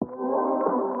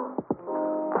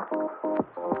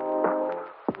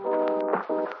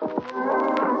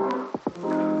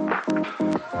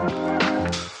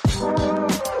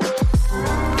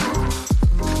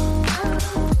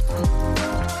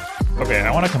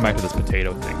want to come back to this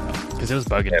potato thing though, because it was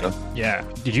bugging me. Yeah.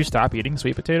 Did you stop eating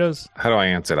sweet potatoes? How do I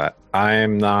answer that?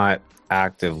 I'm not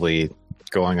actively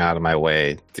going out of my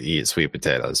way to eat sweet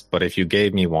potatoes, but if you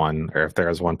gave me one, or if there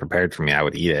was one prepared for me, I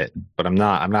would eat it. But I'm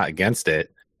not against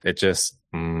it. It just,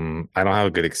 I don't have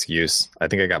a good excuse. I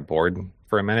think I got bored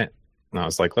for a minute, and I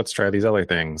was like, let's try these other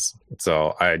things.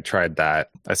 So I tried that.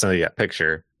 I sent you that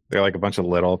picture. They're like a bunch of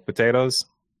little potatoes,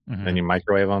 and you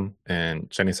microwave them. And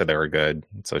Jenny said they were good,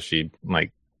 so she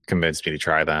like convinced me to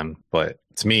try them. But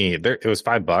to me, it was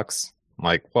 $5. I'm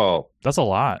like, well, that's a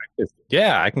lot.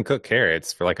 Yeah, I can cook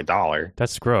carrots for like $1.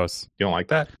 That's gross. You don't like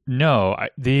that? No,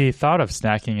 the thought of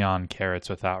snacking on carrots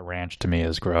without ranch to me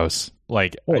is gross.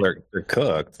 Like, well, they're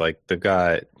cooked. Like they've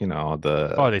got,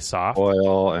 the are they soft?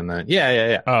 Oil, and then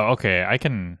yeah. Oh, okay. I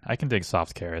can dig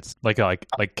soft carrots, like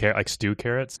stew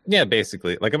carrots. Yeah,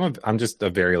 basically. Like I'm just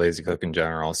a very lazy cook in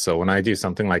general. So when I do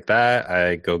something like that,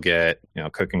 I go get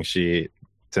cooking sheet,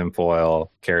 tin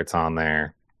foil, carrots on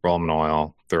there, roll them in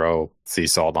oil, throw sea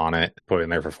salt on it, put it in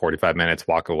there for 45 minutes,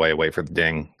 walk away, wait for the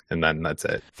ding, and then that's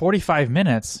it. 45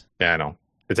 minutes? Yeah, I know.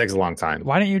 It takes a long time.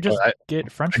 Why don't you just get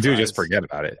French fries? I do just forget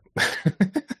about it.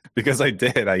 Because I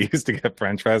did. I used to get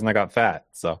French fries and I got fat.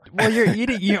 So well, you're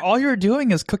eating. All you're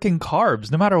doing is cooking carbs.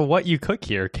 No matter what you cook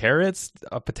here, carrots,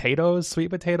 potatoes, sweet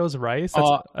potatoes, rice. That's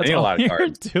all a lot of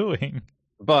carbs. You're doing.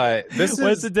 But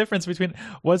what's the difference between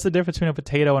a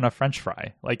potato and a French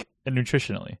fry, like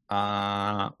nutritionally?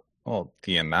 Well,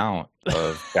 the amount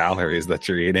of calories that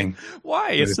you're eating.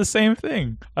 Why? It's the same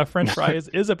thing. A French fry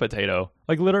is a potato.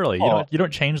 Like literally, you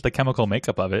don't change the chemical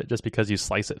makeup of it just because you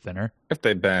slice it thinner. If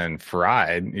they've been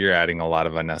fried, you're adding a lot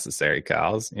of unnecessary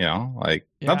calories. Not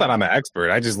that I'm an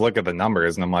expert. I just look at the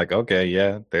numbers and I'm like, okay,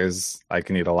 yeah, I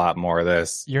can eat a lot more of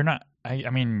this. You're not. I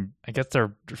mean, I guess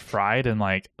they're fried in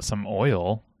like some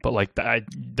oil. But like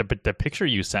the picture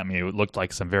you sent me looked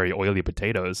like some very oily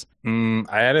potatoes. I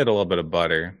added a little bit of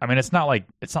butter. I mean, it's not like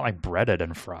breaded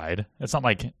and fried. It's not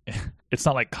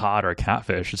like cod or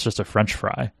catfish. It's just a French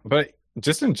fry. But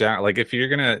just in general, like if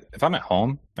I'm at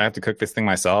home, I have to cook this thing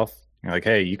myself. You're like,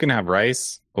 hey, you can have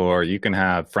rice or you can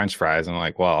have French fries. And I'm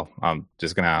like, well, I'm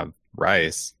just gonna have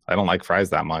rice. I don't like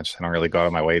fries that much. I don't really go out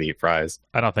of my way to eat fries.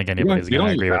 I don't think anybody's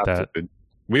gonna agree with that. Food.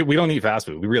 We don't eat fast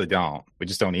food. We really don't. We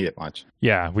just don't eat it much.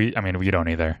 Yeah, we don't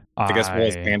either. I guess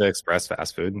we'll Panda Express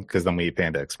fast food because then we eat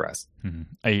Panda Express. Mm-hmm.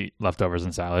 I eat leftovers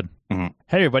and salad. Mm-hmm.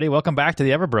 Hey, everybody. Welcome back to the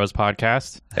Everbros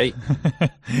podcast. Hey.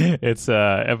 It's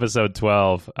episode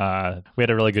 12. We had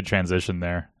a really good transition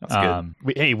there. That's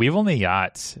good. We've only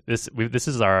got this. This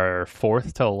is our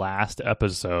fourth to last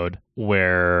episode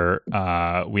where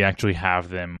we actually have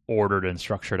them ordered and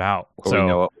structured out. So we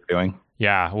know what we're doing.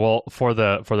 Yeah, well, for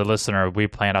the listener, we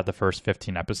planned out the first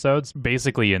 15 episodes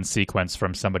basically in sequence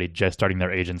from somebody just starting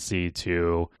their agency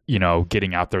to,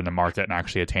 getting out there in the market and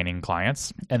actually attaining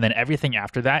clients. And then everything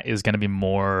after that is going to be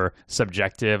more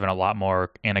subjective and a lot more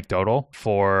anecdotal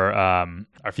for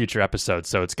our future episodes.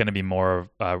 So it's going to be more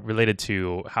related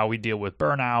to how we deal with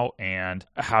burnout and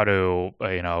how to,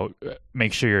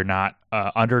 make sure you're not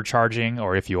undercharging,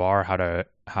 or if you are, how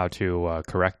to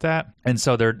correct that. And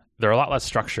so they're a lot less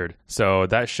structured. So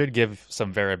that should give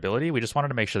some variability. We just wanted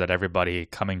to make sure that everybody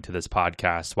coming to this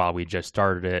podcast while we just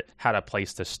started it had a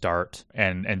place to start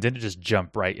and didn't just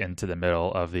jump right into the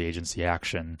middle of the agency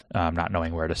action, not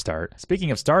knowing where to start.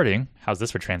 Speaking of starting, how's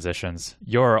this for transitions?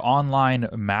 Your online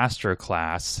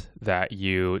masterclass that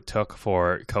you took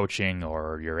for coaching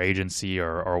or your agency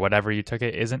or whatever you took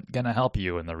it isn't going to help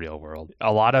you in the real world.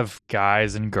 A lot of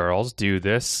guys and girls do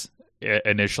this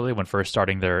initially when first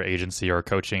starting their agency or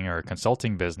coaching or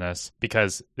consulting business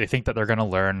because they think that they're going to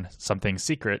learn something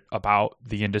secret about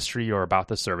the industry or about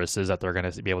the services that they're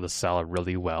going to be able to sell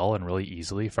really well and really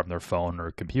easily from their phone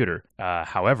or computer.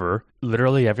 However,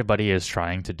 literally everybody is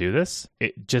trying to do this.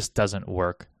 It just doesn't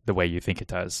work the way you think it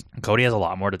does. Cody has a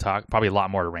lot more to talk, probably a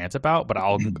lot more to rant about, but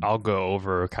I'll go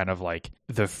over kind of like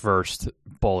the first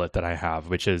bullet that I have,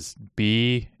 which is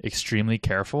be extremely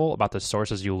careful about the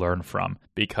sources you learn from,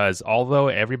 because although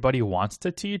everybody wants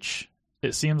to teach,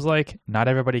 it seems like not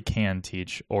everybody can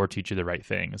teach or teach you the right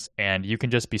things. And you can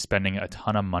just be spending a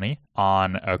ton of money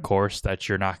on a course that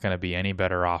you're not going to be any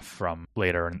better off from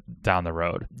later down the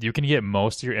road. You can get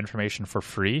most of your information for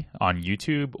free on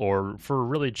YouTube or for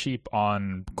really cheap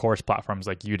on course platforms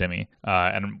like Udemy.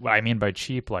 And what I mean by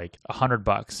cheap, like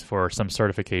 $100 for some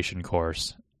certification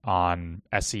course on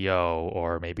SEO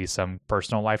or maybe some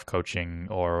personal life coaching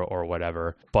or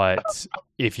whatever. But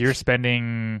if you're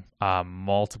spending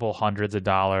multiple hundreds of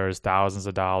dollars, thousands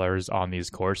of dollars on these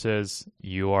courses,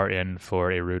 you are in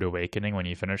for a rude awakening when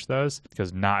you finish those,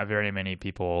 because not very many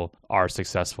people are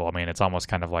successful. I mean, it's almost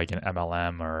kind of like an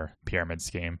MLM or pyramid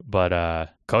scheme. But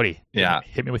Cody,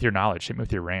 hit me with your knowledge, hit me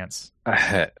with your rants.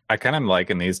 I kind of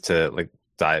liken these to like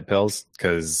diet pills,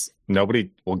 because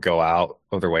nobody will go out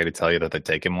of their way to tell you that they've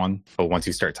taken one. But once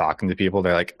you start talking to people,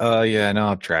 they're like, oh, yeah, no,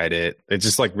 I've tried it. It's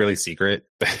just like really secret.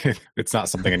 It's not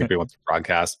something anybody wants to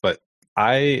broadcast. But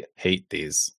I hate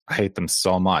these. I hate them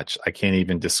so much. I can't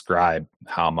even describe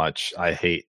how much I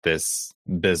hate this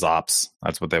biz ops.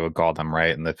 That's what they would call them,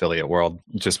 right? In the affiliate world.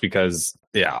 Just because,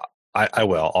 I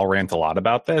will. I'll rant a lot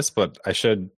about this, but I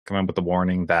should come in with the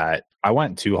warning that I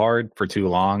went too hard for too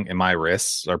long and my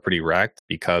wrists are pretty wrecked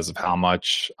because of how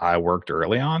much I worked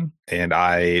early on. And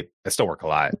I still work a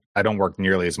lot. I don't work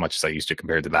nearly as much as I used to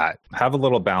compared to that. Have a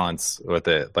little balance with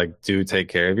it. Like, do take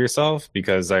care of yourself,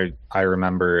 because I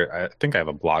remember, I think I have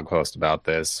a blog post about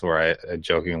this where I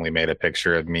jokingly made a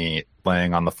picture of me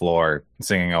laying on the floor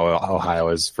singing Ohio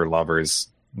is for Lovers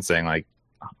and saying like,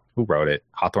 who wrote it?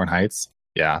 Hawthorne Heights?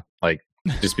 Yeah, like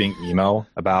just being emo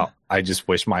about, I just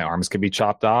wish my arms could be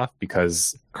chopped off,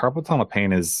 because carpal tunnel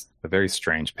pain is a very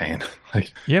strange pain.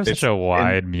 Like, you have such a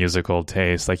wide musical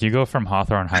taste. Like, you go from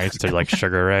Hawthorne Heights to like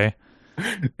Sugar Ray.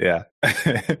 Yeah.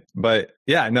 But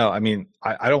yeah, no, I mean,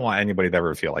 I don't want anybody to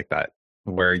ever feel like that,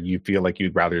 where you feel like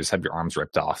you'd rather just have your arms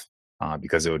ripped off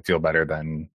because it would feel better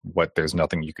than what there's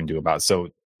nothing you can do about. So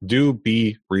do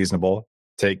be reasonable.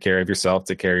 Take care of yourself.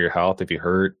 Take care of your health. If you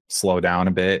hurt, slow down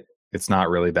a bit. It's not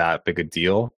really that big a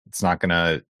deal. It's not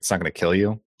gonna kill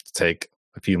you. It'll take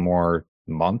a few more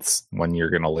months when you're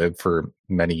gonna live for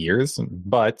many years.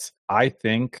 But I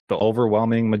think the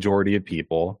overwhelming majority of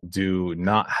people do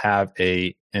not have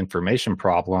a information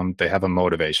problem. They have a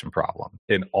motivation problem.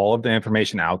 And all of the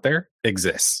information out there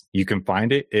exists. You can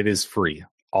find it. It is free.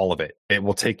 All of it. It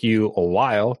will take you a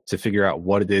while to figure out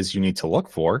what it is you need to look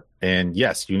for. And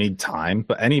yes, you need time,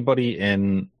 but anybody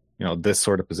in this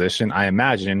sort of position, I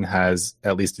imagine, has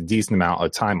at least a decent amount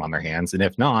of time on their hands. And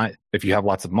if not, if you have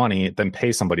lots of money, then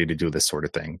pay somebody to do this sort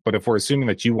of thing. But if we're assuming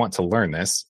that you want to learn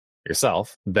this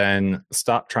yourself, then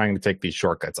stop trying to take these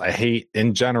shortcuts. I hate,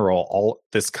 in general, all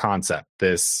this concept,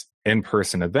 this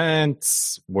in-person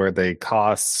events where they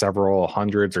cost several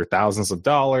hundreds or thousands of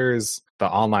dollars, the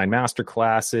online master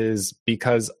classes,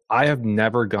 because I have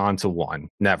never gone to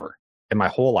one, never in my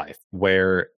whole life,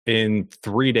 where in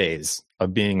 3 days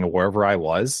of being wherever I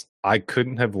was, I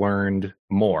couldn't have learned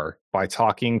more by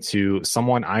talking to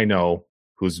someone I know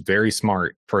who's very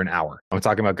smart for an hour. I'm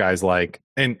talking about guys like,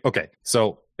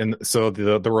 so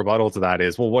the rebuttal to that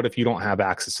is, well, what if you don't have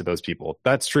access to those people?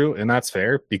 That's true, and that's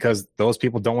fair, because those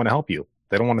people don't want to help you.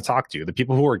 They don't want to talk to you. The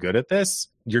people who are good at this,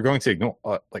 you're going to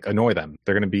annoy them.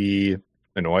 They're going to be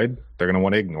annoyed. They're going to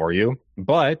want to ignore you,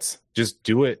 but just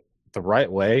do it the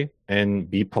right way and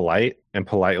be polite and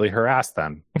politely harass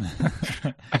them.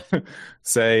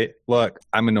 Say, look,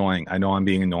 I'm annoying. I know I'm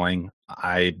being annoying.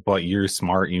 But you're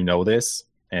smart. You know this.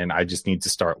 And I just need to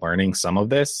start learning some of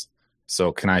this.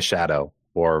 So can I shadow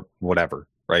or whatever?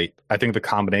 Right. I think the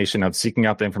combination of seeking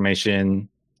out the information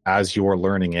as you're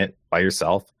learning it by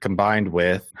yourself, combined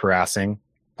with harassing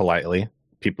politely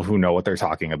people who know what they're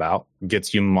talking about,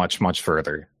 gets you much, much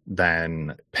further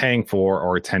than paying for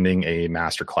or attending a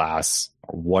master class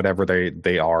or whatever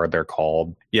they're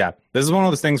called. Yeah, this is one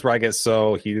of those things where I get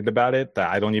so heated about it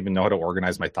that I don't even know how to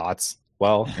organize my thoughts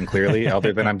well and clearly,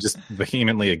 other than I'm just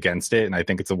vehemently against it. And I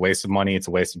think it's a waste of money. It's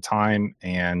a waste of time.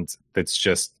 And it's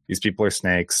just, these people are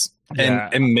snakes. Yeah.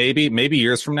 And maybe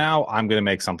years from now, I'm going to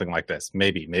make something like this.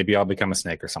 Maybe I'll become a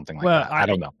snake or something like that. I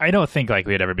don't know. I don't think like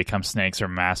we'd ever become snakes or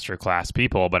master class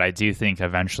people, but I do think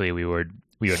eventually we would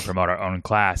promote our own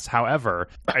class. However,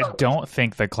 I don't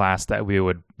think the class that we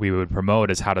would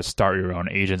promote is how to start your own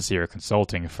agency or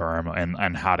consulting firm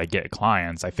and how to get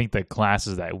clients. I think the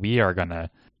classes that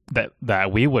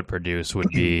that we would produce would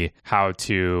be how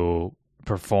to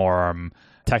perform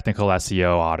technical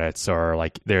SEO audits, or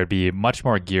like they would be much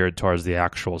more geared towards the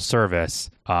actual service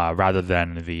rather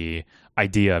than the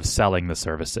idea of selling the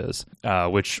services,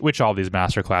 which all these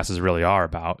master classes really are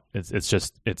about.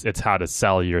 It's how to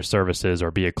sell your services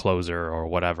or be a closer or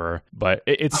whatever. But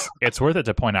it's worth it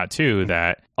to point out too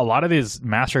that a lot of these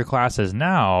master classes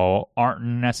now aren't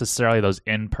necessarily those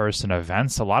in-person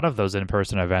events. A lot of those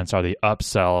in-person events are the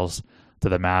upsells to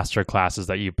the master classes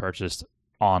that you purchased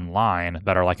online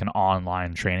that are like an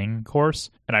online training course.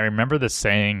 And I remember the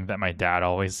saying that my dad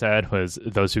always said was,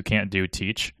 those who can't do,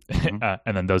 teach. And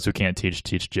then those who can't teach,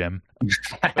 teach gym.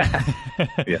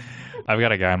 Yeah. I've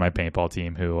got a guy on my paintball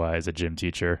team who is a gym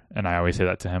teacher, and I always say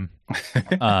that to him.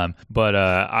 But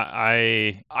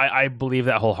I believe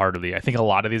that wholeheartedly. I think a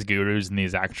lot of these gurus and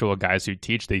these actual guys who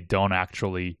teach, they don't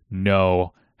actually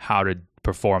know how to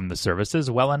perform the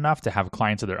services well enough to have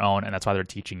clients of their own, and that's why they're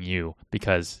teaching you,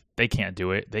 because they can't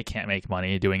do it. They can't make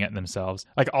money doing it themselves.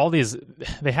 Like all these,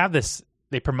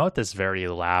 they promote this very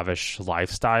lavish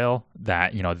lifestyle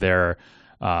that, you know, they're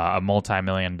a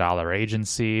multi-million-dollar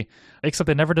agency, except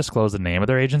they never disclose the name of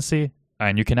their agency,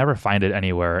 and you can never find it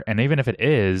anywhere. And even if it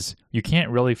is, you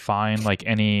can't really find like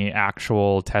any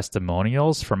actual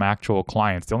testimonials from actual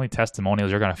clients. The only testimonials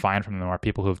you're going to find from them are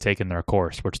people who've taken their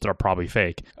course, which are probably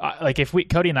fake. Like if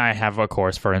Cody and I have a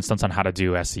course, for instance, on how to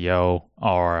do SEO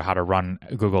or how to run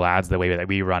Google Ads the way that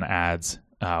we run ads,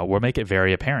 we'll make it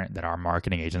very apparent that our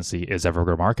marketing agency is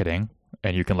Evergrow Marketing.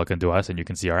 And you can look into us and you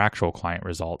can see our actual client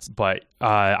results. But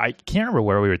I can't remember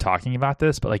where we were talking about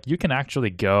this, but like you can actually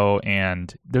go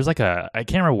and there's like I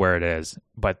can't remember where it is,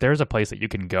 but there's a place that you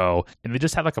can go and they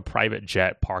just have like a private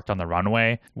jet parked on the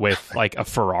runway with like a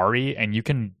Ferrari, and you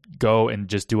can go and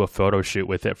just do a photo shoot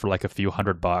with it for like a few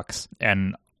 $100.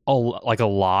 And like a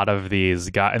lot of these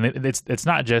guys, and it's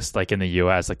not just like in the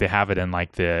US, like they have it in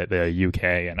like the UK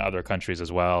and other countries as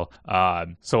well.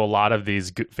 So a lot of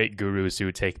these fake gurus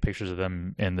who take pictures of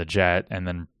them in the jet and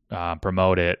then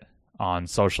promote it on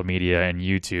social media and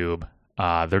YouTube,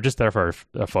 they're just there for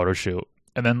a photo shoot.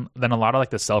 And then a lot of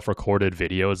like the self-recorded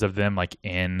videos of them like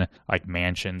in like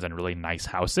mansions and really nice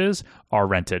houses are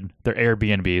rented. They're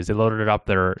Airbnbs. They loaded it up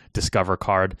their Discover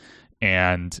card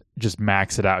and just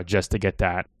max it out just to get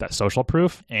that social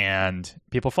proof, and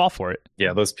people fall for it.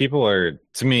 Yeah, those people are,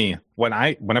 to me,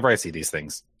 whenever I see these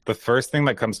things, the first thing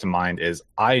that comes to mind is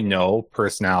I know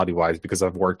personality-wise, because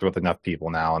I've worked with enough people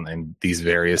now in these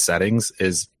various settings,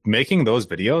 is making those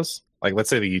videos, like let's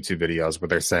say the YouTube videos where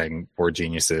they're saying, we're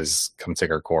geniuses, come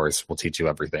take our course, we'll teach you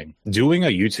everything. Doing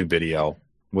a YouTube video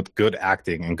with good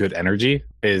acting and good energy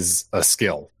is a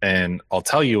skill. And I'll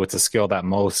tell you, it's a skill that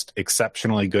most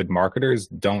exceptionally good marketers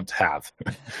don't have.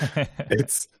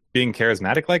 It's being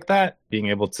charismatic like that, being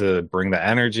able to bring the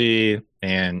energy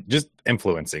and just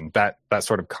influencing that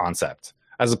sort of concept,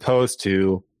 as opposed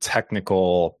to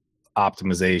technical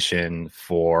optimization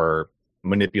for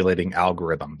manipulating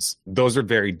algorithms. Those are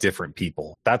very different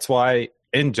people. That's why,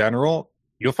 in general,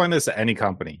 you'll find this at any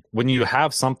company. When you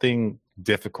have something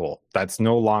difficult that's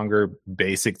no longer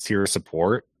basic tier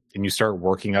support and you start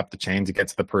working up the chain to get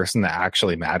to the person that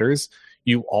actually matters,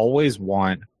 you always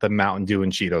want the Mountain Dew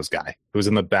and Cheetos guy who's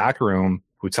in the back room,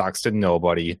 who talks to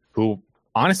nobody, who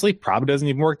honestly probably doesn't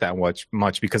even work that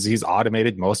much because he's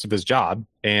automated most of his job,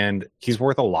 and he's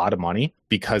worth a lot of money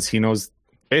because he knows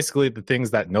basically the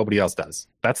things that nobody else does.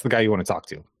 That's the guy you want to talk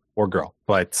to, or girl,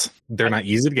 but they're not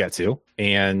easy to get to.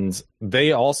 And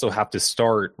they also have to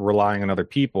start relying on other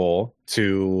people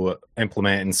to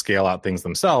implement and scale out things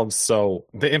themselves. So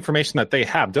the information that they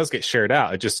have does get shared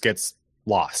out. It just gets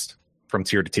lost from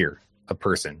tier to tier of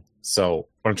person. So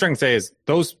what I'm trying to say is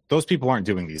those people aren't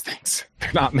doing these things.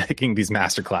 They're not making these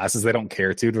master classes. They don't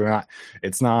care to.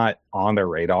 It's not on their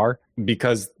radar,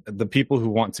 because the people who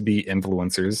want to be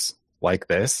influencers like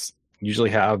this usually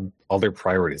have other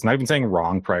priorities. Not even saying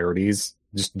wrong priorities,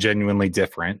 just genuinely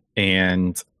different.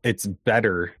 And it's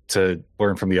better to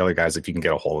learn from the other guys if you can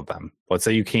get a hold of them. Let's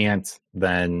say you can't,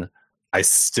 then I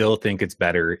still think it's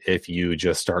better if you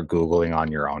just start Googling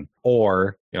on your own.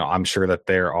 Or, I'm sure that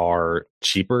there are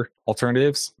cheaper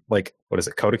alternatives, like, what is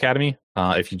it, Code Academy?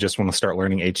 If you just want to start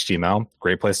learning HTML,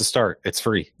 great place to start. It's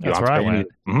free. That's where I went.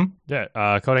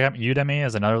 Yeah, Code Academy. Udemy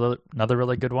is another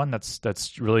really good one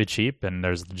that's really cheap, and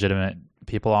there's legitimate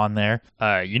people on there.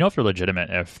 If you're legitimate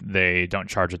if they don't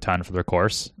charge a ton for their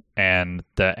course, and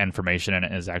the information in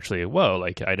it is actually, whoa,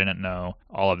 like I didn't know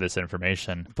all of this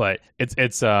information. But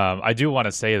it's I do want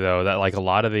to say though that like a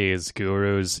lot of these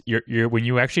gurus, you're when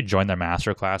you actually join their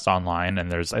masterclass online,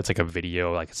 and it's like a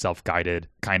video, like a self-guided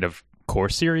kind of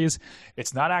course series,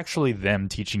 it's not actually them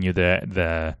teaching you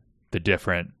the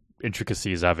different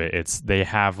intricacies of it. It's they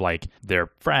have like their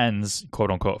friends,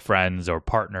 quote unquote friends, or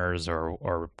partners,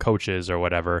 or coaches or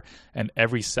whatever, and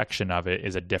every section of it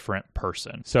is a different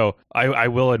person. So I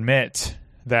will admit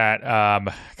that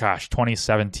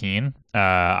 2017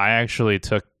 I actually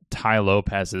took Ty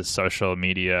Lopez's social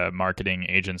media marketing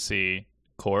agency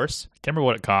course. I can't remember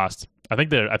what it cost. I think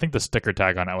the sticker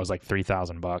tag on it was like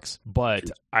 $3,000, but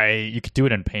you could do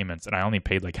it in payments, and I only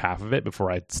paid like half of it before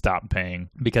I stopped paying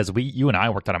because you and I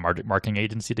worked at a marketing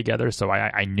agency together, so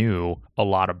I knew a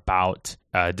lot about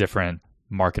different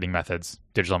marketing methods,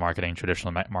 digital marketing,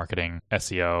 traditional marketing,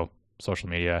 SEO, social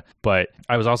media. But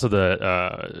I was also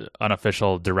the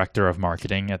unofficial director of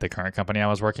marketing at the current company I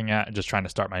was working at, just trying to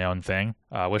start my own thing.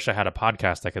 Wish I had a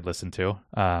podcast I could listen to.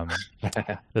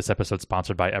 This episode's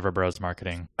sponsored by Everbros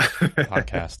Marketing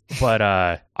Podcast. But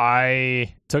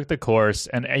I took the course,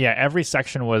 and yeah, every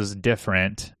section was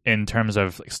different in terms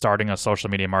of starting a social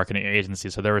media marketing agency.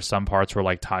 So there were some parts where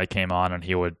like Ty came on and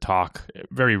he would talk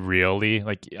very really.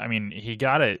 Like, I mean, he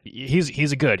got it.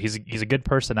 He's a good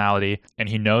personality, and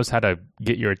he knows how to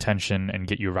get your attention and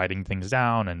get you writing things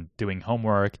down and doing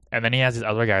homework. And then he has these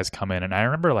other guys come in, and I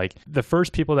remember like the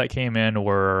first people that came in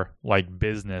were like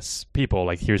business people.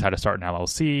 Like, here's how to start an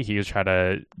LLC. Here's how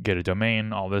to get a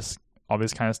domain. All this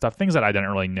kind of stuff, things that I didn't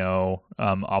really know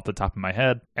off the top of my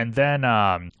head. And then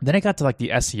it got to like the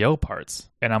SEO parts,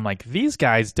 and I'm like, these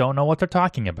guys don't know what they're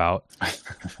talking about.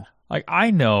 Like,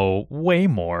 I know way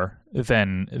more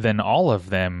than all of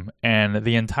them, and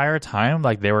the entire time,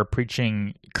 like, they were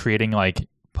preaching creating like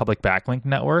public backlink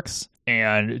networks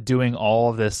and doing all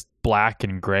of this black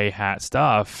and gray hat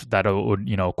stuff that would,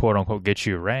 quote unquote, get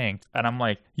you ranked. And I'm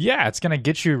like, yeah, it's gonna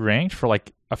get you ranked for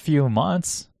like a few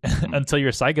months until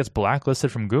your site gets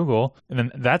blacklisted from Google. And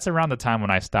then that's around the time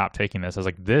when I stopped taking this. I was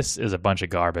like, this is a bunch of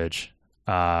garbage.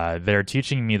 They're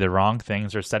teaching me the wrong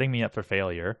things. They're setting me up for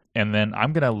failure. And then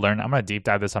I'm going to deep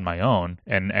dive this on my own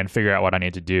and figure out what I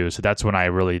need to do. So that's when I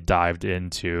really dived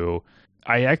into,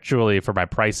 I actually, for my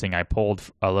pricing, I pulled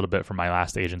a little bit from my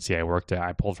last agency I worked at.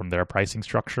 I pulled from their pricing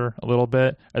structure a little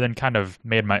bit, and then kind of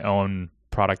made my own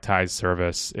productized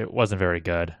service. It wasn't very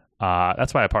good.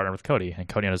 That's why I partnered with Cody, and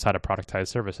Cody knows how to productize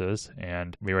services,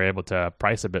 and we were able to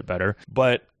price a bit better.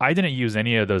 But I didn't use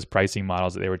any of those pricing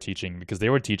models that they were teaching, because they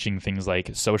were teaching things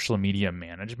like social media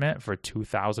management for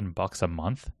 $2,000 a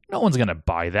month. No one's going to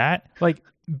buy that. Like,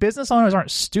 business owners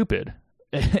aren't stupid.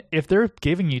 If they're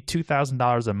giving you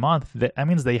 $2,000 a month, that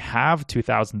means they have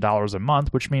 $2,000 a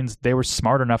month, which means they were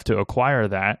smart enough to acquire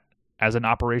that as an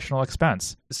operational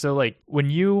expense. So like, when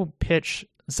you pitch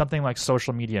something like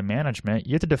social media management,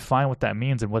 you have to define what that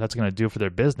means and what that's going to do for their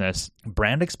business.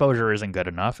 Brand exposure isn't good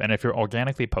enough. And if you're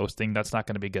organically posting, that's not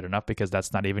going to be good enough, because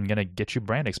that's not even going to get you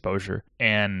brand exposure.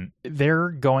 And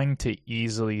they're going to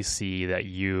easily see that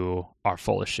you are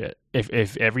full of shit.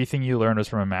 If everything you learned was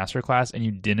from a masterclass and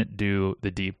you didn't do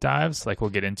the deep dives, like we'll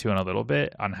get into in a little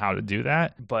bit on how to do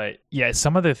that. But yeah,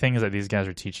 some of the things that these guys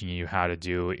are teaching you how to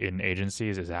do in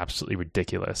agencies is absolutely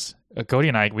ridiculous. Cody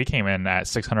and I, we came in at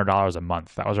 $600 a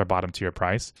month. That was our bottom tier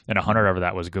price. And 100 of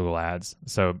that was Google ads.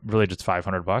 So really just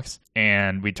 $500.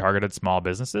 And we targeted small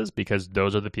businesses, because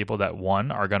those are the people that,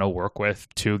 one, are going to work with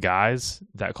two guys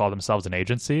that call themselves an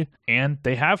agency, and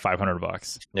they have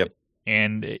 $500. Yep.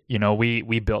 And,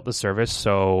 we built the service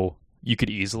so you could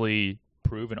easily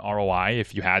prove an ROI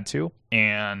if you had to,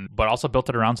 but also built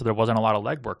it around so there wasn't a lot of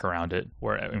legwork around it.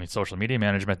 Social media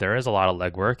management, there is a lot of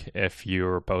legwork if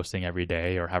you're posting every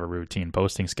day or have a routine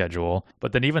posting schedule.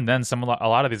 But then even then, a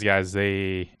lot of these guys,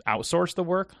 they outsource the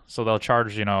work. So they'll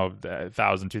charge, $1,000,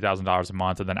 $2,000 a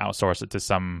month, and then outsource it to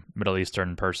some Middle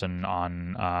Eastern person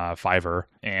on Fiverr.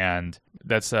 And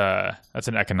that's an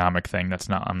economic thing.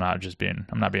 I'm not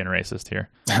being racist here.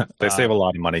 They save a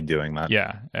lot of money doing that.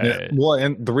 Yeah. Well,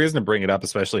 and the reason to bring it up,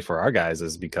 especially for our guys,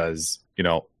 is because,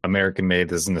 American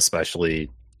made isn't especially,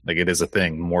 like, it is a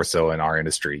thing more so in our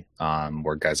industry,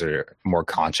 where guys are more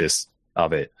conscious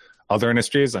of it. Other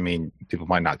industries, people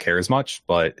might not care as much,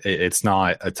 but it's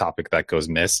not a topic that goes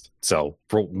missed. So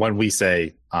for when we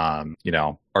say,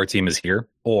 our team is here,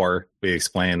 or we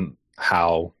explain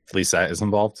how Lisa is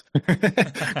involved,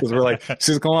 because we're like,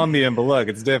 she's Colombian, but look,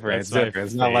 it's different. It's different.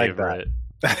 It's not like that.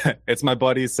 It's my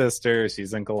buddy's sister.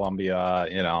 She's in Colombia,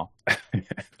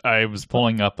 I was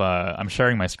pulling up, I'm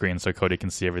sharing my screen so Cody can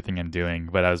see everything I'm doing,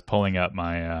 but I was pulling up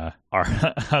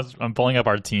I'm pulling up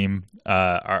our team,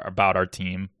 about our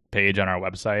team page on our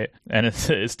website, and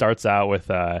it starts out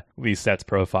with Lisette's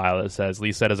profile. It says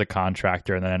Lisette is a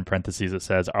contractor, and then in parentheses it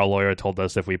says, our lawyer told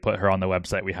us if we put her on the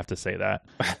website we have to say that.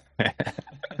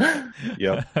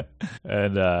 Yep.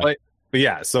 And but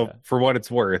yeah, so for what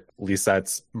it's worth,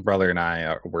 Lisette's brother and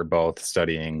I were both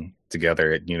studying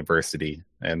together at university,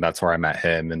 and that's where I met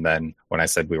him. And then when I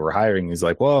said we were hiring, he's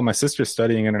like, well, my sister's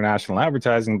studying international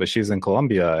advertising, but she's in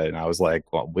Colombia. And I was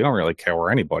like, well, we don't really care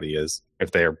where anybody is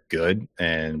if they're good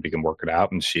and we can work it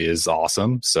out. And she is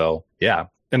awesome. So yeah,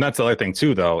 And that's the other thing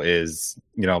too, though, is,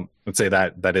 let's say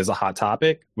that is a hot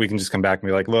topic. We can just come back and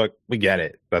be like, look, we get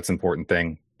it. That's an important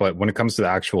thing. But when it comes to the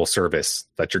actual service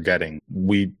that you're getting,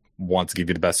 we want to give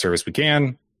you the best service we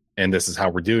can. And this is how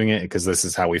we're doing it, because this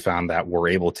is how we found that we're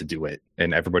able to do it.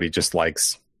 And everybody just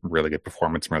likes really good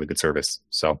performance and really good service.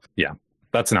 So yeah,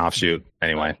 that's an offshoot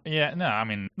anyway. Yeah, no, I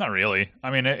mean, not really. I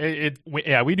mean,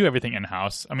 we do everything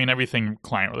in-house. I mean, everything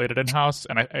client-related in-house,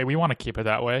 and we want to keep it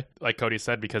that way, like Cody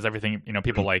said, because everything,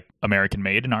 people like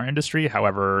American-made in our industry.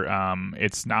 However,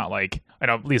 it's not like, I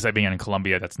know, at least being in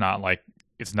Colombia, that's not like,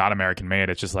 it's not American made.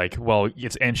 It's just like, well,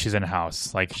 she's in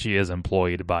house. Like, she is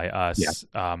employed by us as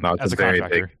a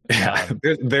contractor.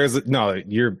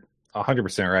 You're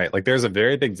 100% right. Like, there's a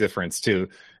very big difference too.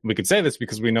 We could say this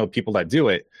because we know people that do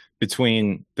it,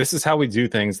 between this is how we do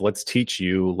things. Let's teach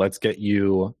you. Let's get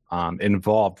you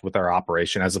involved with our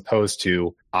operation, as opposed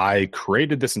to, I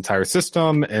created this entire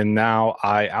system and now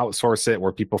I outsource it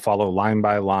where people follow line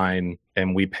by line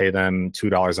and we pay them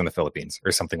 $2 in the Philippines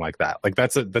or something like that. Like,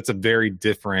 that's a very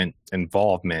different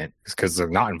involvement, because they're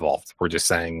not involved. We're just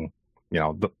saying,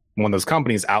 when those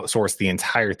companies outsource the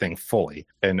entire thing fully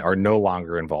and are no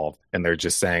longer involved, and they're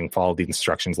just saying, follow the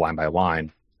instructions line by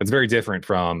line, it's very different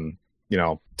from,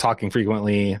 talking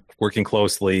frequently, working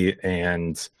closely,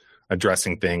 and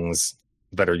addressing things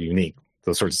that are unique.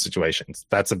 Those sorts of situations.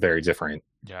 That's a very different.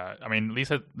 Yeah, I mean,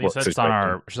 Lisa she's on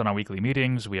our weekly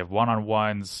meetings. We have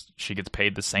one-on-ones. She gets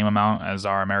paid the same amount as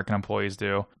our American employees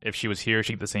do. If she was here,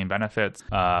 she'd get the same benefits.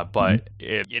 But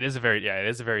it is a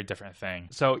very different thing.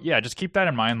 So yeah, just keep that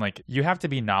in mind. Like, you have to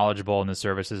be knowledgeable in the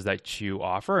services that you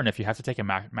offer, and if you have to take a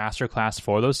master class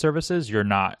for those services, you're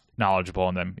not knowledgeable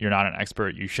in them. You're not an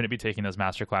expert. You shouldn't be taking those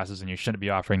master classes, and you shouldn't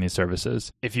be offering these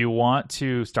services. If you want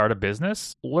to start a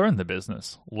business, learn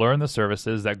the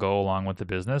services that go along with the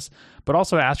business, but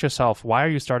also ask yourself, why are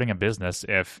you starting a business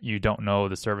if you don't know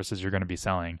the services you're going to be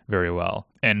selling very well?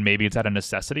 And maybe it's out of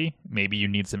necessity. Maybe you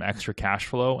need some extra cash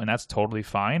flow, and that's totally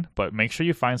fine. But make sure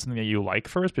you find something that you like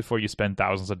first before you spend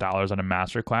thousands of dollars on a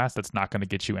master class that's not going to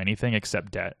get you anything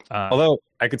except debt. Although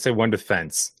I could say one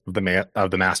defense of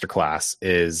the master class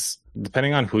is,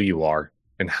 depending on who you are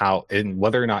and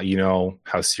whether or not you know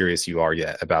how serious you are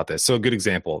yet about this. So a good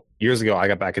example, years ago, I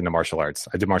got back into martial arts.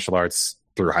 I did martial arts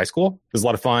through high school. It was a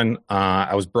lot of fun.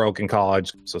 I was broke in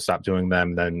college, so stopped doing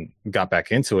them, then got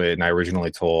back into it. And I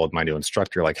originally told my new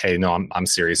instructor, like, hey, no, I'm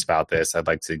serious about this. I'd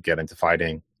like to get into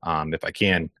fighting if I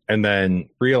can. And then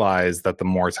realized that the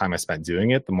more time I spent doing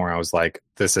it, the more I was like,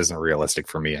 this isn't realistic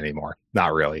for me anymore.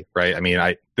 Not really, right? I mean,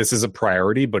 this is a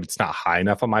priority, but it's not high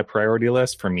enough on my priority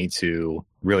list for me to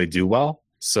really do well.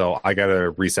 So I got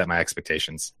to reset my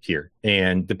expectations here.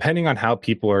 And depending on how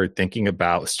people are thinking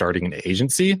about starting an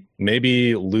agency,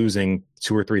 maybe losing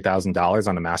 $2,000 or $3,000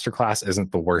 on a masterclass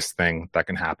isn't the worst thing that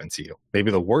can happen to you.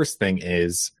 Maybe the worst thing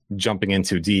is jumping in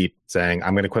too deep, saying,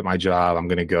 I'm going to quit my job. I'm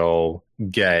going to go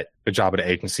get a job at an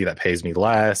agency that pays me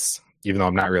less, even though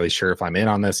I'm not really sure if I'm in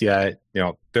on this yet.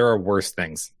 There are worse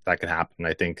things that can happen.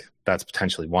 I think that's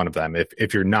potentially one of them.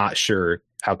 If you're not sure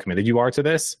how committed you are to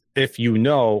this, if you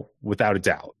know without a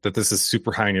doubt that this is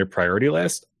super high on your priority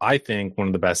list, I think one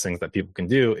of the best things that people can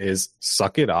do is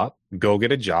suck it up, go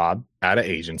get a job at an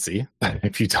agency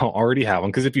if you don't already have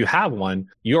one. Because if you have one,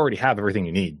 you already have everything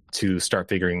you need to start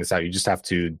figuring this out. You just have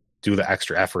to do the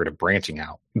extra effort of branching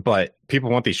out. But people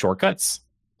want these shortcuts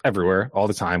everywhere, all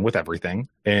the time, with everything.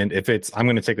 And if it's, I'm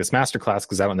going to take this masterclass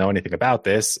because I don't know anything about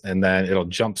this, and then it'll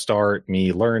jumpstart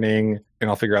me learning and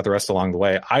I'll figure out the rest along the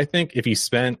way. I think if you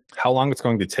spent how long it's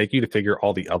going to take you to figure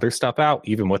all the other stuff out,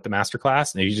 even with the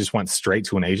masterclass, and you just went straight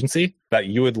to an agency, that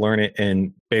you would learn it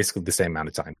in basically the same amount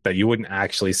of time, that you wouldn't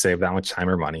actually save that much time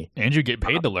or money. And you get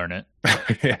paid to learn it.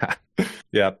 Yeah.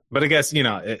 Yeah. But I guess,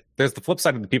 there's the flip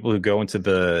side of the people who go into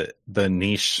the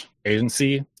niche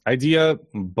agency idea,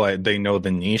 but they know the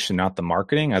niche and not the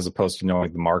marketing, as opposed to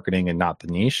knowing the marketing and not the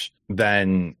niche.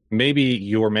 Then maybe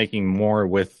you're making more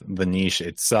with the niche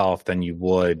itself than you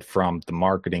would from the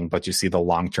marketing, but you see the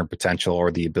long-term potential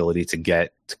or the ability to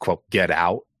quote, get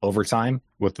out over time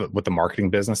with the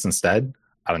marketing business instead.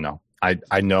 I don't know.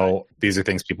 I know these are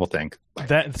things people think.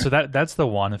 That's the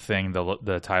one thing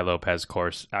the Tai Lopez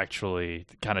course actually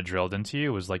kind of drilled into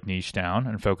you, was like niche down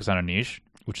and focus on a niche,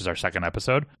 which is our second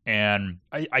episode. And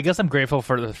I guess I'm grateful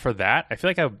for that. I feel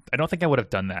like I don't think I would have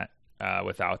done that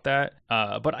without that.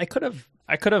 But I could have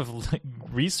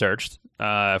researched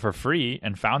for free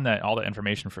and found that all the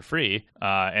information for free.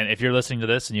 And if you're listening to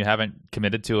this and you haven't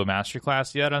committed to a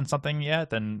masterclass yet on something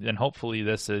yet, then hopefully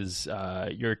this is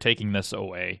you're taking this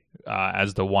away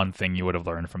as the one thing you would have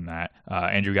learned from that.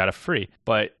 Andrew got it free.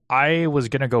 But I was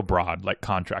going to go broad, like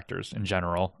contractors in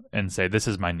general, and say this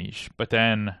is my niche. But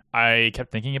then I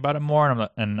kept thinking about it more,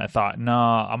 and I thought, no,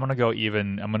 I'm going to go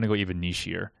even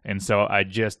nichier. And so I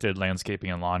just did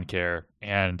landscaping and lawn care.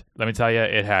 And let me tell you,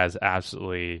 it has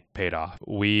absolutely paid off.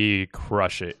 We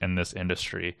crush it in this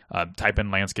industry. Type in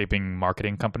landscaping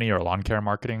marketing company or lawn care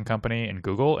marketing company in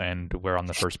Google, and we're on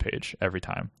the first page every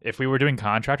time. If we were doing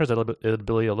contractors, it'd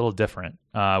be a little different.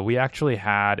 We actually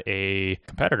had a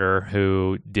competitor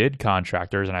who did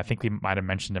contractors, and I think we might have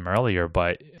mentioned him earlier,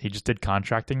 but he just did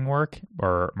contracting work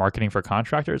or marketing for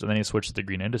contractors, and then he switched to the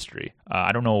green industry.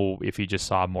 I don't know if he just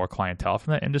saw more clientele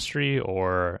from that industry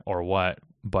or what,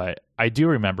 but I do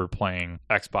remember playing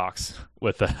Xbox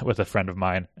with a friend of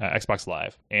mine, Xbox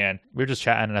Live, and we were just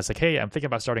chatting, and I was like, hey, I'm thinking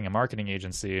about starting a marketing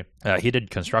agency. He did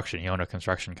construction. He owned a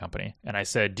construction company. And I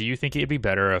said, do you think it'd be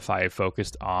better if I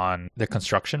focused on the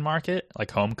construction market, like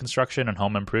home construction and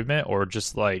home improvement, or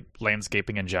just like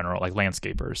landscaping in general, like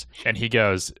landscapers? And he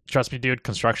goes, trust me, dude,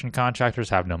 construction contractors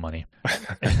have no money.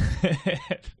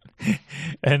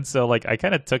 And so like I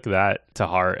kind of took that to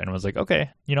heart and was like,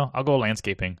 okay, I'll go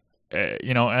landscaping.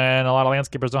 And a lot of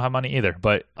landscapers don't have money either.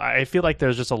 But I feel like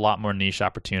there's just a lot more niche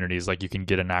opportunities. Like you can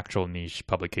get an actual niche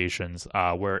publications.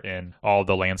 We're in all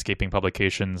the landscaping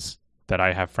publications that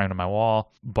I have framed on my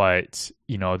wall. But,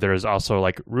 there's also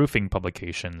like roofing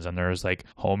publications, and there's like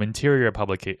home interior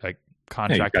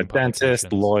contracting. You got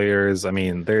dentists, lawyers. I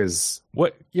mean, there's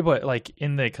but like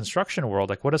in the construction world,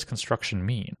 like what does construction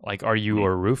mean? Like, are you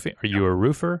a roofer?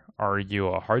 Are you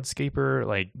a hardscaper?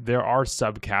 Like there are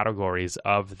subcategories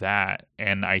of that.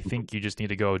 And I think you just need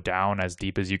to go down as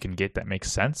deep as you can get that makes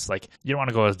sense. Like you don't want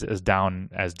to go as down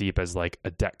as deep as like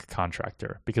a deck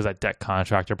contractor, because that deck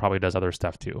contractor probably does other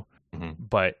stuff too. Mm-hmm.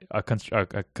 But a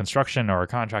construction or a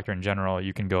contractor in general,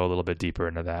 you can go a little bit deeper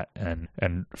into that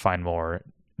and find more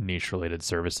niche related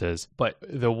services. But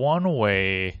the one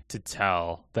way to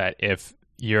tell that if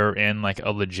you're in like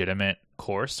a legitimate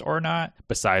course or not,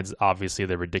 besides obviously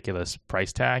the ridiculous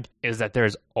price tag, is that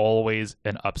there's always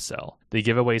an upsell. They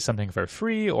give away something for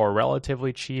free or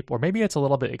relatively cheap, or maybe it's a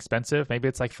little bit expensive. Maybe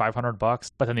it's like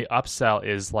 $500, but then the upsell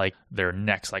is like their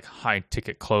next like high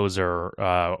ticket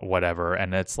closer, whatever.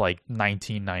 And it's like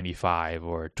 $19.95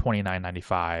 or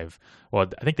 $29.95. Well,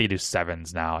 I think they do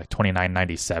sevens now, like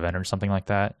 $29.97 or something like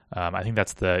that. I think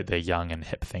that's the young and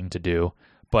hip thing to do.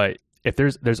 But if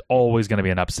there's always going to be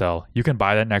an upsell, you can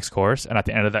buy that next course, and at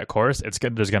the end of that course,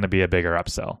 there's going to be a bigger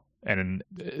upsell. And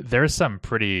there's some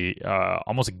pretty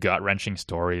almost gut-wrenching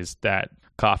stories that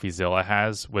CoffeeZilla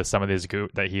has with some of these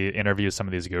that he interviews some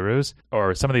of these gurus,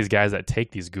 or some of these guys that take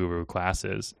these guru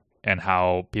classes, and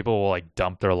how people will like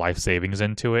dump their life savings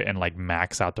into it and like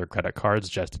max out their credit cards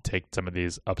just to take some of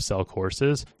these upsell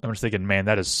courses. I'm just thinking, man,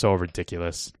 that is so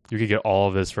ridiculous. You could get all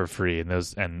of this for free,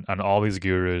 and all these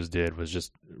gurus did was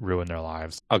just ruin their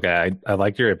lives. Okay, I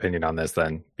like your opinion on this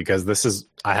then, because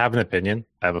I have an opinion.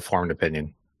 I have a formed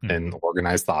opinion and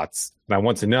organized thoughts. And I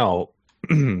want to know,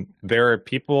 there are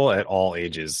people at all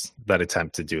ages that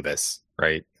attempt to do this,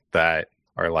 right? That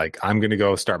are like, I'm going to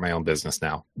go start my own business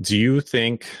now. Do you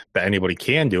think that anybody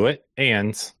can do it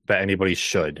and that anybody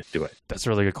should do it? That's a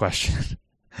really good question.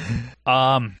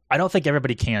 I don't think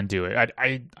everybody can do it.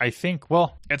 I think,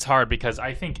 well, it's hard because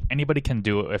I think anybody can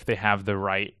do it if they have the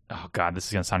right, oh God, this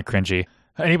is going to sound cringy.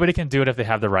 Anybody can do it if they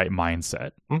have the right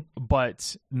mindset,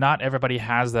 but not everybody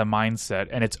has that mindset,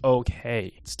 and it's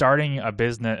okay. Starting a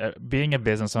business, being a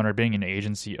business owner, being an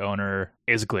agency owner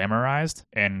is glamorized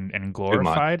and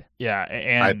glorified. Yeah,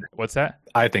 and what's that?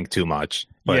 I think too much.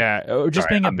 Yeah, just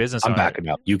being a business owner. I'm backing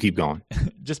up. You keep going.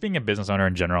 Just being a business owner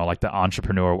in general, like the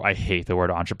entrepreneur. I hate the word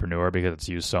entrepreneur because it's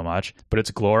used so much, but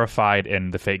it's glorified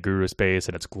in the fake guru space,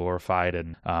 and it's glorified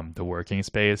in the working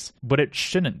space. But it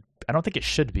shouldn't. I don't think it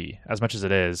should be as much as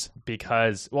it is,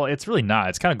 because, well, it's really not.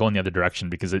 It's kind of going the other direction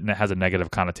because it has a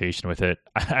negative connotation with it.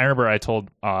 I remember I told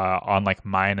on like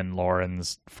mine and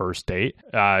Lauren's first date,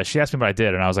 she asked me what I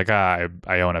did, and I was like, I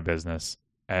own a business.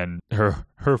 And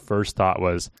her first thought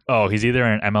was, oh, he's either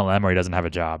in an MLM or he doesn't have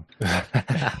a job.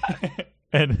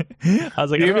 And I was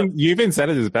like, you even said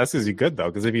it as best as you could, though,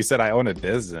 because if you said I own a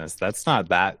business, that's not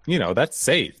that, that's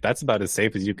safe. That's about as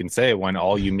safe as you can say when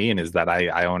all you mean is that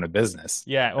I own a business.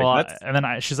 Yeah. Well, and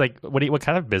then she's like, what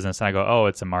kind of business? And I go, oh,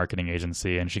 it's a marketing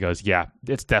agency. And she goes, yeah,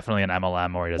 it's definitely an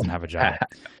MLM or he doesn't have a job.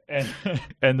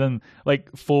 And then like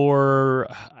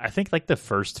I think like the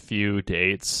first few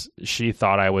dates, she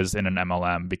thought I was in an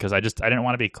MLM because I didn't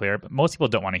want to be clear, but most people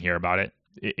don't want to hear about it.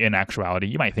 In actuality,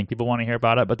 you might think people want to hear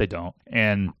about it, but they don't.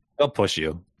 And they'll push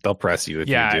you. They'll press you if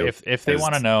you do. If they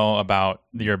want to know about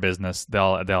your business,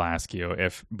 they'll ask you.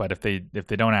 But if they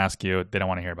don't ask you, they don't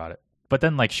want to hear about it. But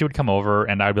then like she would come over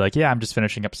and I'd be like, yeah, I'm just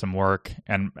finishing up some work.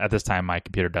 And at this time, my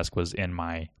computer desk was in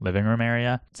my living room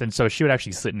area. And so she would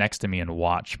actually sit next to me and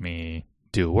watch me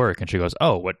do work. And she goes,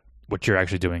 oh, what you're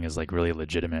actually doing is like really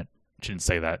legitimate. She didn't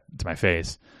say that to my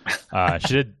face.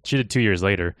 She did 2 years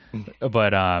later,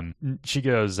 but she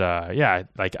goes, yeah,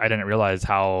 like I didn't realize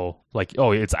how like,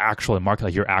 oh, it's actually market,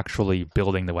 like you're actually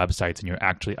building the websites and you're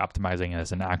actually optimizing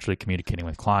this and actually communicating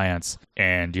with clients,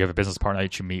 and you have a business partner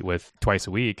that you meet with twice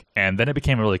a week. And then it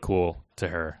became really cool to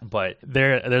her. But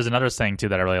there's another thing too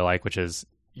that I really like, which is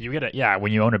you get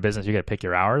when you own a business, you get to pick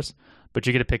your hours, but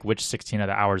you get to pick which 16 of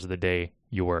the hours of the day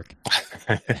you work.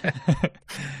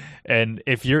 And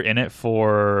if you're in it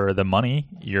for the money,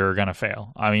 you're going to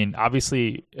fail. I mean,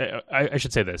 obviously, I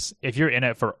should say this. If you're in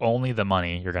it for only the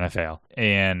money, you're going to fail.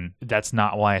 And that's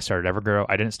not why I started Evergrow.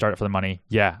 I didn't start it for the money.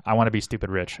 Yeah, I want to be stupid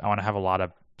rich. I want to have a lot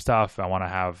of stuff. I want to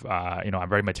have, I'm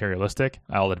very materialistic.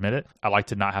 I'll admit it. I like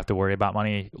to not have to worry about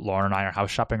money. Lauren and I are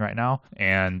house shopping right now,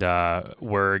 and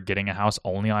we're getting a house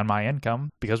only on my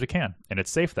income because we can, and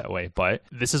it's safe that way. But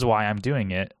this is why I'm doing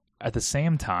it. At the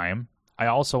same time, I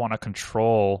also want to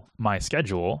control my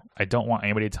schedule. I don't want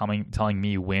anybody telling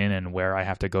me when and where I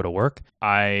have to go to work.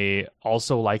 I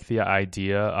also like the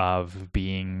idea of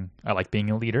I like being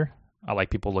a leader. I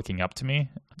like people looking up to me.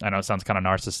 I know it sounds kind of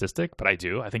narcissistic, but I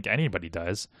do. I think anybody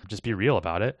does. Just be real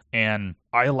about it. And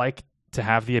I like to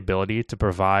have the ability to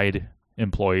provide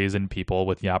employees and people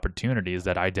with the opportunities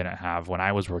that I didn't have when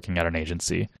I was working at an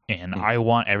agency. And I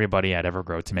want everybody at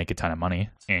Evergrow to make a ton of money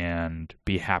and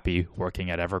be happy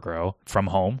working at Evergrow from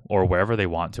home or wherever they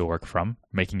want to work from,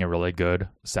 making a really good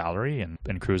salary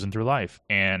and cruising through life.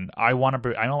 And I want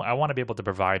to be able to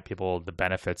provide people the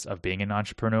benefits of being an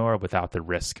entrepreneur without the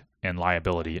risk and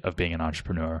liability of being an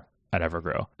entrepreneur at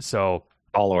Evergrow. So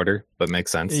all order, but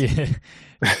makes sense.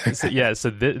 So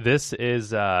this is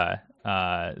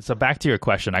so back to your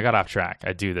question. I got off track.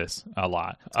 I do this a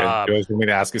lot. Do you want me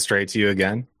to ask it straight to you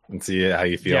again and see how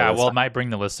you feel? Yeah, well, it might bring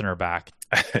the listener back.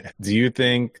 Do you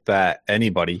think that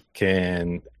anybody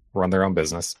can run their own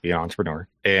business, be an entrepreneur?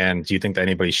 And do you think that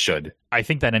anybody should? I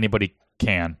think that anybody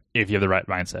can if you have the right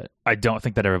mindset. I don't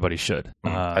think that everybody should.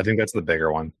 I think that's the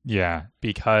bigger one. Yeah,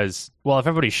 because, well, if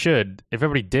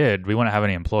everybody did, we wouldn't have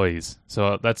any employees.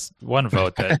 So that's one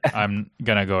vote that I'm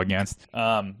going to go against.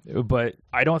 But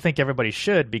I don't think everybody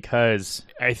should, because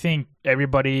I think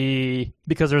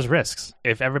because there's risks.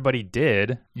 If everybody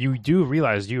did, you do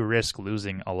realize you risk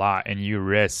losing a lot, and you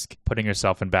risk putting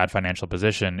yourself in bad financial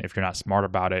position if you're not smart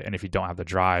about it and if you don't have the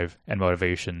drive and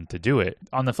motivation to do it.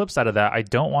 On the flip side of that, I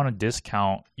don't want to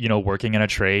discount, working in a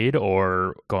trade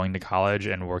or going to college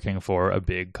and working for a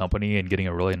big company and getting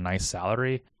a really nice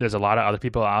salary. There's a lot of other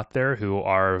people out there who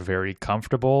are very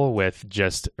comfortable with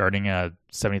just earning a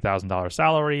 $70,000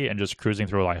 salary and just cruising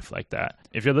through life like that.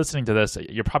 If you're listening to this,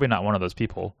 you're probably not one of those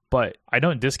people, but I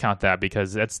don't discount that,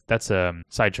 because that's a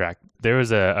sidetrack. There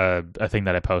was a thing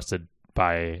that I posted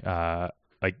by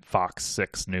like Fox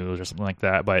 6 News or something like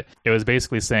that, but it was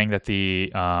basically saying that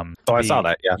I saw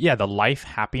that. Yeah, the life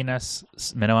happiness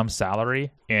minimum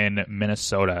salary in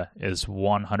Minnesota is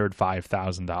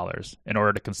 $105,000 in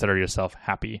order to consider yourself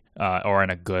happy or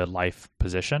in a good life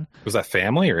position. Was that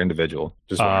family or individual?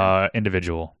 Just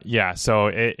individual. Yeah, so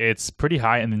it's pretty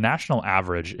high, and the national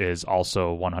average is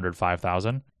also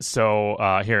 $105,000.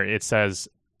 So here it says,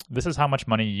 this is how much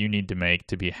money you need to make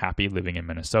to be happy living in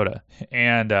Minnesota.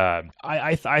 And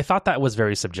I thought that was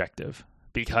very subjective,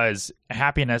 because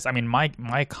happiness, I mean,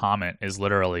 my comment is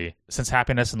literally, since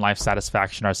happiness and life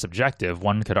satisfaction are subjective,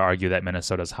 one could argue that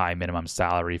Minnesota's high minimum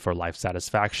salary for life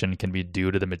satisfaction can be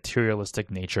due to the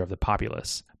materialistic nature of the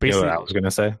populace. Basically, you know what I was going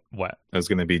to say? What? It was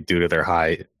going to be due to their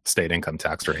high state income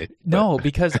tax rate. No,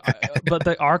 because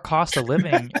our cost of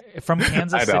living from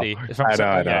Kansas City,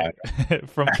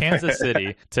 from Kansas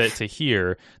City to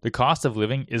here, the cost of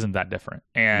living isn't that different.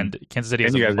 And Kansas City,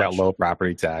 and you guys got low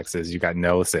property taxes. You got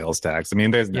no sales tax. I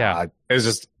mean, there's not. It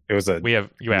was a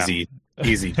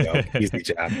easy joke, easy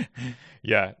job.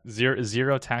 Yeah,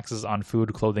 zero taxes on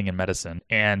food, clothing, and medicine,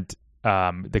 and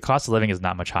the cost of living is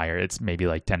not much higher. It's maybe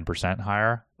like 10%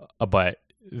 higher, but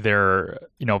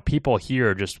people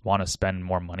here just want to spend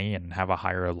more money and have a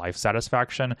higher life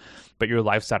satisfaction, but your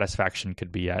life satisfaction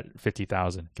could be at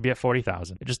 50,000, could be at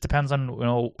 40,000. It just depends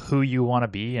on who you want to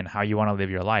be and how you want to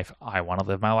live your life. I want to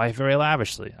live my life very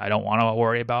lavishly. I don't want to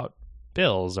worry about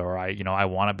bills, or I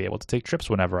want to be able to take trips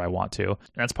whenever I want to. And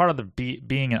that's part of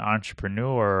being an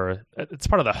entrepreneur. It's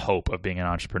part of the hope of being an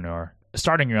entrepreneur.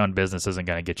 starting your own business isn't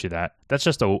going to get you that. That's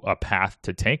just a path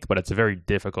to take, but it's a very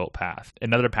difficult path.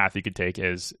 Another path you could take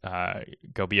is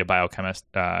go be a biochemist,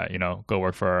 go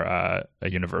work for a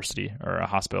university or a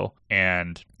hospital.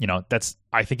 And, that's,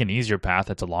 I think, an easier path.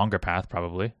 It's a longer path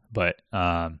probably, but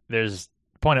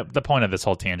the point of this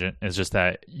whole tangent is just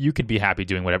that you could be happy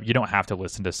doing whatever. You don't have to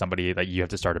listen to somebody that you have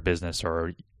to start a business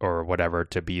or whatever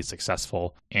to be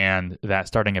successful, and that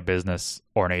starting a business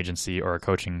or an agency or a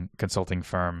coaching consulting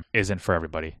firm isn't for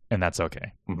everybody, and that's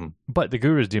okay. Mm-hmm. But the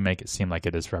gurus do make it seem like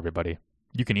it is for everybody.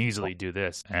 You can easily do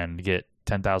this and get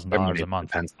 $10,000 a month.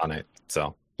 Depends on it.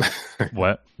 So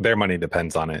what? Their money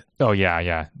depends on it. Oh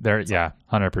yeah.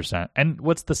 100%. And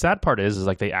what's the sad part is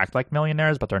like they act like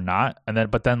millionaires, but they're not.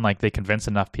 But then like they convince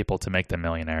enough people to make them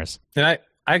millionaires. And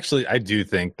I do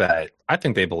think that I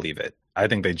think they believe it. I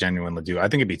think they genuinely do. I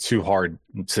think it'd be too hard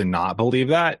to not believe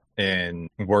that and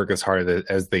work as hard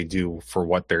as they do for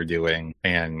what they're doing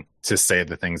and to say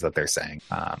the things that they're saying.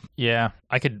 Yeah,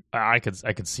 I could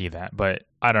see that, but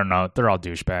I don't know. They're all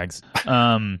douchebags.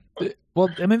 Well,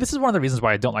 I mean, this is one of the reasons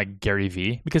why I don't like Gary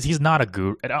Vee, because he's not a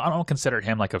guru. I don't consider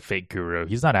him like a fake guru.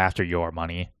 He's not after your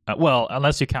money. Well,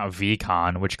 unless you count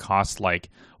VCon, which costs like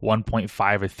 1.5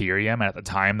 Ethereum. And at the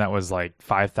time, that was like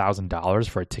 $5,000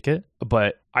 for a ticket.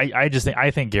 But I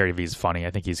think Gary Vee's funny.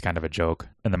 I think he's kind of a joke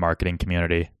in the marketing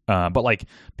community. But like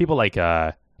people like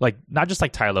not just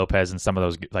like Tai Lopez and some of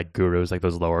those like gurus, like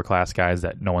those lower class guys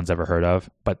that no one's ever heard of,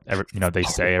 but they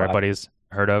say everybody's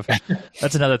heard of.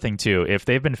 That's another thing too. If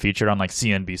they've been featured on like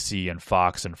CNBC and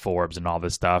Fox and Forbes and all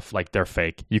this stuff, like they're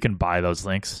fake. You can buy those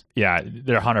links. Yeah,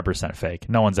 they're 100% fake.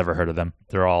 No one's ever heard of them.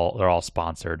 They're all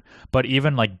sponsored. But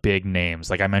even like big names,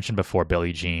 like I mentioned before,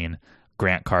 Billie Jean,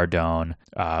 Grant Cardone,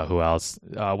 who else?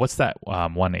 What's that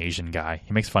one Asian guy?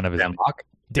 He makes fun of his Dan Lok.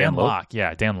 Dan Lok.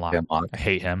 Yeah, Dan Lok. I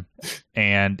hate him.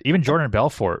 And even Jordan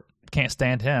Belfort, can't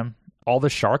stand him. All the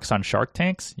sharks on Shark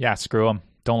Tanks, yeah, screw them.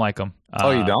 Don't like them.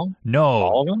 You don't? No.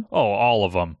 All of them? Oh, all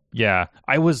of them. Yeah.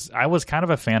 I was kind of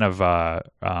a fan of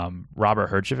Robert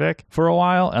Herjavec for a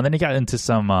while, and then he got into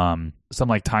some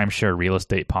like timeshare real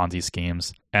estate Ponzi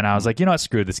schemes, and I was like, you know what,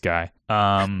 screw this guy.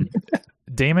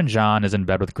 Damon John is in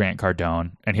bed with Grant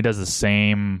Cardone, and he does the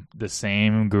same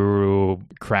guru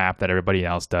crap that everybody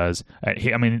else does.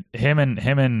 Him and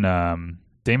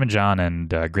Damon John and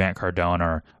Grant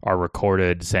Cardone are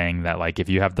recorded saying that like if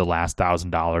you have the last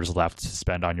 $1,000 left to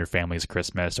spend on your family's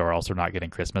Christmas or else we're not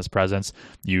getting Christmas presents,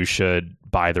 you should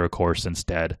buy their course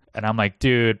instead. And I'm like,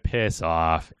 dude, piss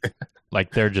off.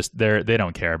 Like they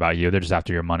don't care about you. They're just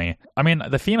after your money. I mean,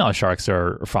 the female sharks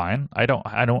are fine. I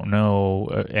don't know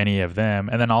any of them.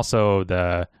 And then also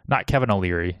not Kevin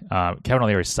O'Leary. Kevin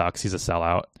O'Leary sucks. He's a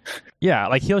sellout. Yeah,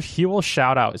 like he will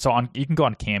shout out. So you can go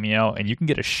on Cameo and you can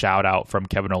get a shout out from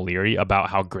Kevin O'Leary about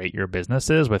how great your business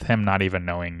is with him not even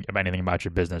knowing anything about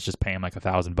your business. Just pay him like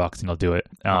 $1,000 and he'll do it.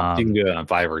 You can do it on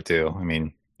Fiverr too. I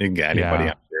mean, you can get anybody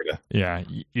out here to.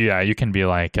 Yeah. You can be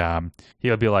like,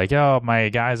 he'll be like, oh, my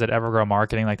guys at Evergrow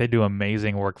Marketing, like they do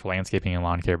amazing work for landscaping and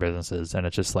lawn care businesses, and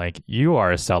it's just like you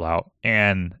are a sellout.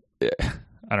 And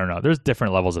I don't know. There's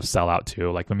different levels of sellout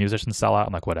too. Like when musicians sell out,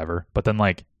 I'm like whatever. But then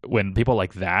like when people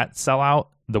like that sell out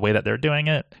the way that they're doing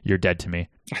it, you're dead to me.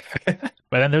 But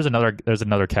then there's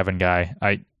another Kevin guy.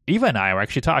 Eva and I were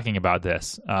actually talking about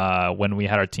this when we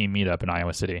had our team meetup in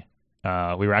Iowa City.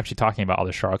 We were actually talking about all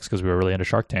the sharks because we were really into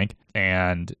Shark Tank.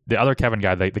 And the other Kevin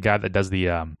guy, the guy that does the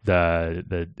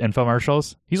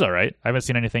infomercials, he's all right. I haven't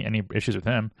seen any issues with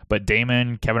him. But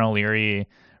Damon, Kevin O'Leary,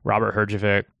 Robert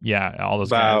Herjavec, yeah, all those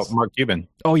guys. Mark Cuban.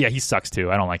 Oh yeah, he sucks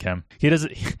too. I don't like him. He does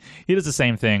the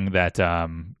same thing that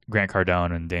Grant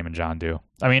Cardone and Damon John do.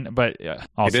 I mean, but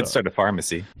also, he did start a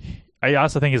pharmacy. I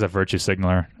also think he's a virtue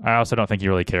signaler. I also don't think he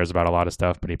really cares about a lot of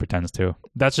stuff, but he pretends to.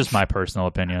 That's just my personal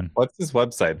opinion. What's his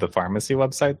website? The pharmacy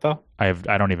website, though? I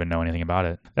don't even know anything about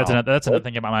it. That's another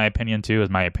thing about my opinion too.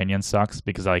 Is my opinion sucks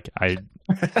because like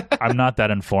I'm not that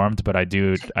informed, but I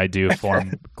do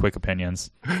form quick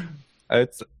opinions.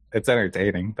 It's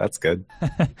entertaining. That's good.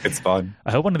 It's fun.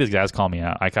 I hope one of these guys call me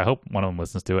out. Like I hope one of them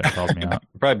listens to it and calls me out.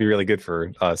 It'd probably be really good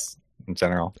for us. In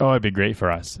general. Oh, it'd be great for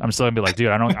us. I'm still gonna be like, dude,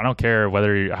 I don't care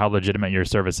how legitimate your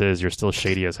service is. You're still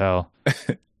shady as hell.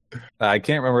 I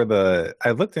can't remember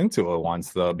I looked into it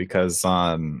once though because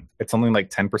it's only like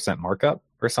 10% markup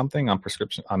or something on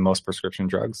most prescription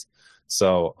drugs.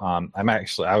 So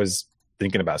I was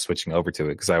thinking about switching over to it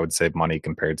because I would save money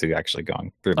compared to actually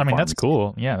going through. I mean, that's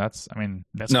cool. Yeah, that's cool.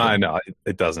 I know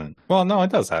it doesn't. Well, no,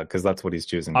 it does have because that's what he's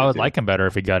choosing. I would like him better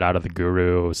if he got out of the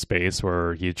guru space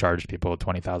where he charged people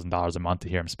 $20,000 a month to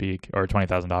hear him speak, or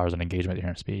 $20,000 an engagement to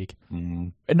hear him speak,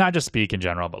 and not just speak in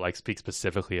general, but like speak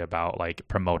specifically about like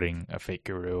promoting a fake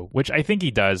guru, which I think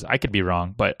he does. I could be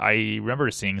wrong, but I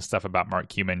remember seeing stuff about Mark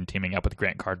Cuban teaming up with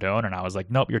Grant Cardone, and I was like,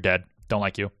 nope, you're dead. Don't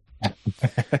like you.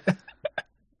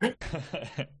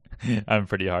 I'm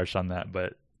pretty harsh on that,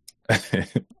 but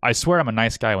I swear I'm a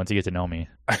nice guy once you get to know me.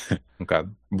 Okay.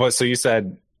 But so you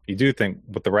said you do think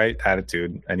with the right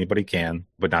attitude, anybody can,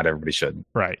 but not everybody should.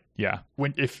 Right. Yeah.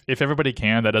 If everybody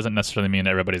can, that doesn't necessarily mean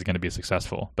everybody's going to be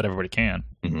successful, but everybody can.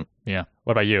 Mm-hmm. Yeah.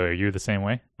 What about you? Are you the same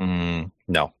way?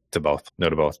 No to both. No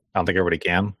to both. I don't think everybody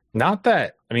can. Not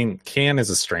that, I mean, can is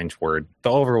a strange word.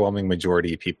 The overwhelming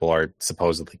majority of people are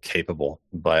supposedly capable,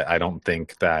 but I don't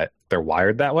think that they're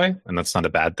wired that way, and that's not a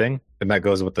bad thing. And that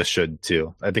goes with the should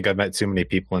too. I think I've met too many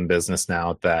people in business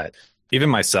now that even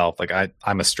myself, like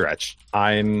I'm a stretch.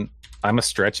 I'm a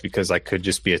stretch because I could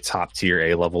just be a top tier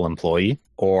A-level employee,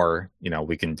 or,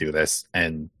 we can do this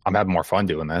and I'm having more fun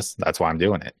doing this. That's why I'm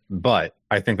doing it. But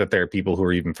I think that there are people who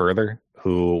are even further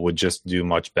who would just do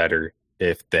much better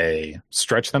if they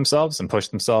stretch themselves and push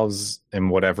themselves in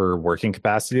whatever working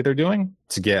capacity they're doing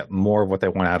to get more of what they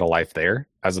want out of life there,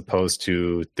 as opposed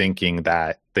to thinking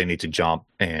that they need to jump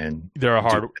and they're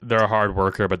a hard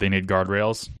worker, but they need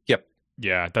guardrails. Yep.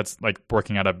 Yeah, that's like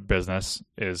working at a business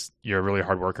is you're a really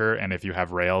hard worker, and if you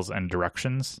have rails and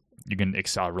directions, you can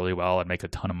excel really well and make a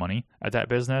ton of money at that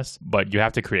business. But you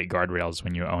have to create guardrails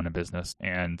when you own a business,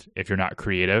 and if you're not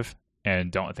creative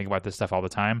and don't think about this stuff all the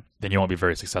time, then you won't be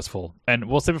very successful. And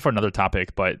we'll save it for another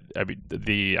topic, but I mean,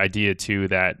 the idea too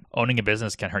that owning a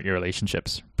business can hurt your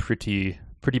relationships pretty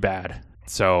bad.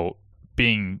 So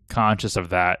being conscious of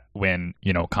that when,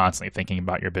 constantly thinking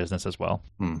about your business as well.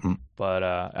 Mm-hmm. But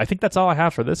I think that's all I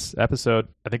have for this episode.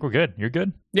 I think we're good. You're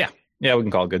good? Yeah, we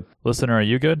can call it good. Listener, are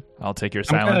you good? I'll take your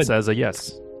silence as a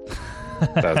yes.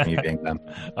 That was me being them.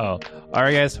 Oh, all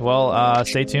right, guys. Well,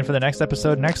 stay tuned for the next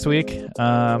episode next week.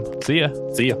 See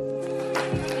ya. See ya.